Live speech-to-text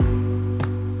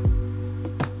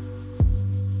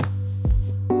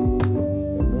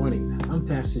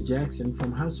Pastor Jackson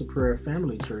from House of Prayer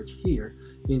Family Church here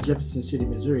in Jefferson City,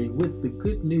 Missouri, with the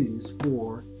good news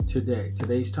for today.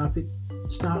 Today's topic: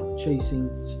 stop chasing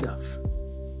stuff.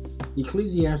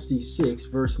 Ecclesiastes 6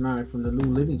 verse 9 from the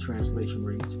New Living Translation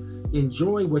reads,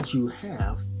 "Enjoy what you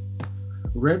have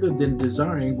rather than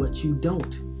desiring what you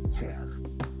don't have."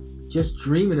 Just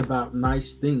dreaming about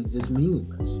nice things is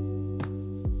meaningless.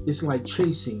 It's like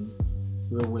chasing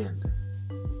the wind.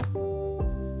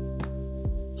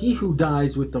 He who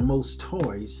dies with the most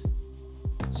toys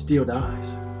still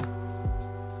dies.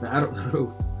 Now, I don't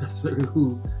know necessarily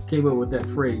who came up with that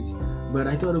phrase, but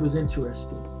I thought it was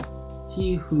interesting.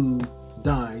 He who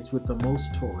dies with the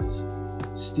most toys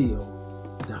still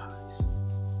dies.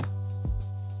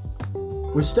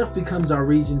 When stuff becomes our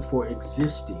reason for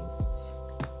existing,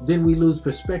 then we lose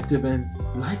perspective and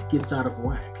life gets out of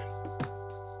whack.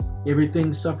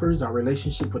 Everything suffers, our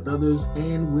relationship with others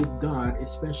and with God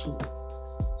especially.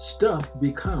 Stuff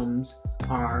becomes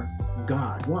our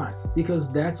God. Why?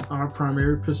 Because that's our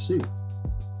primary pursuit.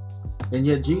 And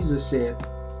yet Jesus said,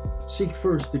 "Seek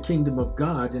first the kingdom of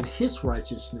God and his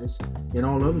righteousness, and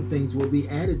all other things will be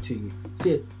added to you." He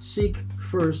said, seek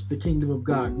first the kingdom of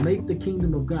God. Make the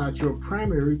kingdom of God your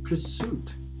primary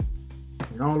pursuit,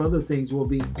 and all other things will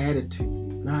be added to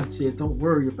you. God said, don't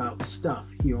worry about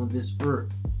stuff here on this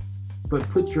earth, but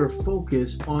put your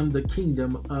focus on the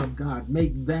kingdom of God.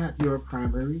 Make that your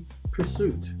primary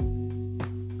pursuit.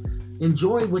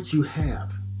 Enjoy what you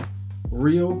have.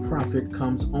 Real profit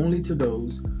comes only to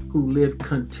those who live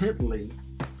contently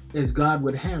as God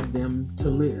would have them to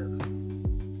live.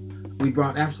 We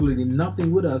brought absolutely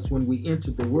nothing with us when we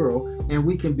entered the world, and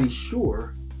we can be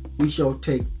sure we shall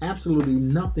take absolutely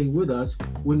nothing with us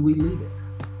when we leave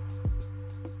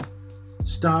it.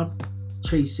 Stop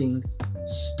chasing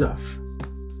stuff.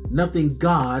 Nothing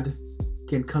God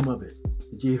can come of it.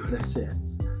 Did you hear what I said?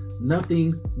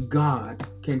 Nothing God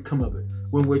can come of it.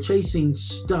 When we're chasing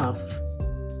stuff,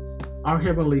 our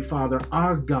Heavenly Father,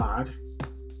 our God,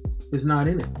 is not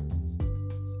in it.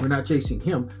 We're not chasing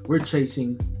Him. We're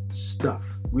chasing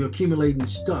stuff. We're accumulating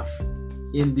stuff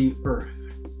in the earth.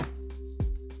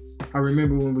 I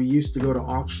remember when we used to go to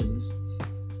auctions,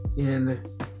 and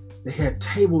they had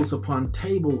tables upon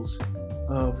tables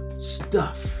of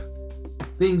stuff.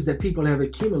 Things that people have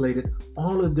accumulated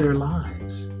all of their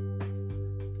lives.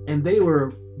 And they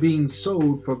were being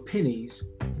sold for pennies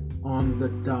on the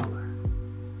dollar.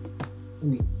 I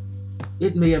mean,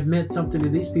 it may have meant something to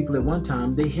these people at one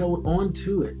time. They held on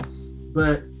to it.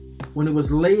 But when it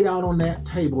was laid out on that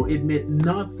table, it meant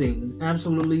nothing,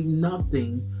 absolutely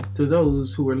nothing to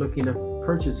those who were looking to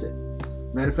purchase it.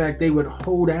 Matter of fact, they would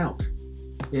hold out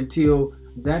until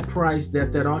that price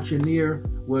that auctioneer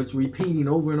was repeating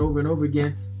over and over and over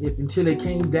again until it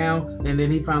came down, and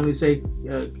then he finally said,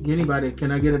 anybody,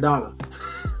 can I get $1?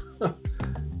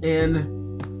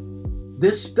 And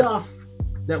this stuff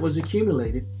that was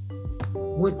accumulated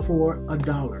went for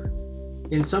 $1.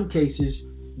 In some cases,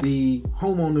 the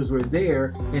homeowners were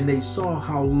there and they saw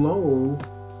how low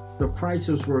the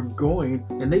prices were going,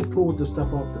 and they pulled the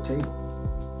stuff off the table.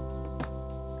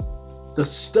 The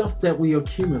stuff that we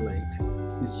accumulate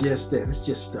is just that. It's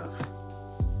just stuff.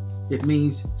 It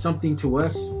means something to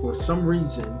us for some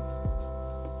reason,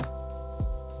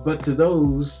 but to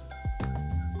those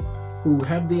who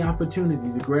have the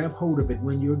opportunity to grab hold of it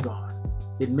when you're gone,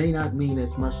 it may not mean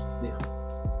as much to them.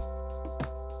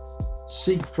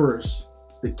 Seek first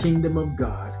the kingdom of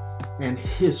God and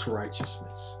his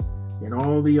righteousness, and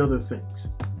all the other things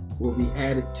will be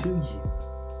added to you.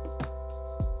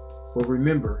 But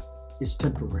remember, it's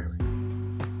temporary.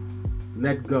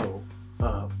 Let go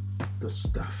of the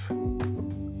stuff.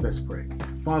 Let's pray.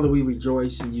 Father, we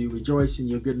rejoice in you, rejoice in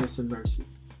your goodness and mercy.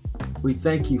 We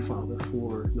thank you, Father,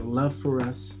 for your love for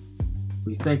us.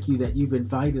 We thank you that you've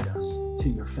invited us to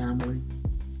your family,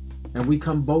 and we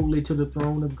come boldly to the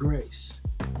throne of grace.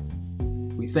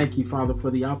 We thank you, Father, for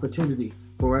the opportunity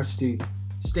for us to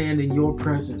stand in your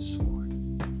presence, Lord,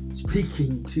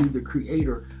 speaking to the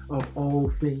creator of all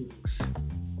things.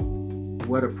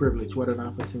 What a privilege, what an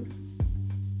opportunity.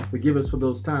 Forgive us for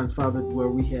those times, Father, where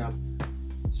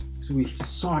we've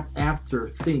sought after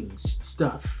things,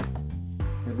 stuff,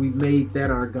 and we've made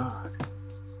that our God,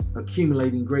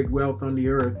 accumulating great wealth on the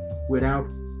earth without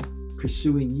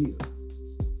pursuing you.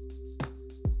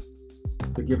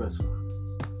 Forgive us, Father,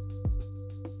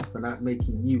 for not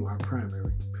making you our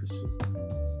primary pursuit.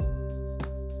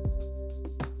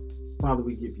 Father,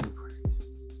 we give you praise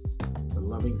for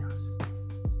loving us,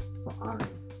 for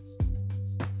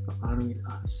honoring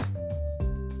us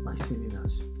by sending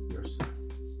us your Son.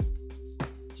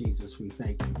 Jesus, we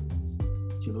thank you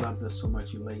that you loved us so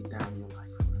much you laid down your life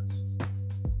for us.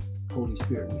 Holy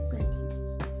Spirit, we thank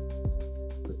you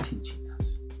for teaching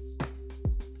us.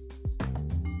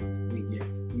 We give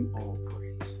you all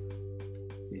praise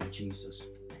in Jesus'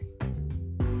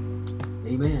 name.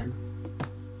 Amen.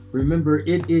 Remember,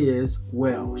 it is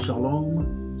well.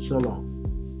 Shalom,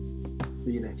 shalom.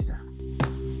 See you next time.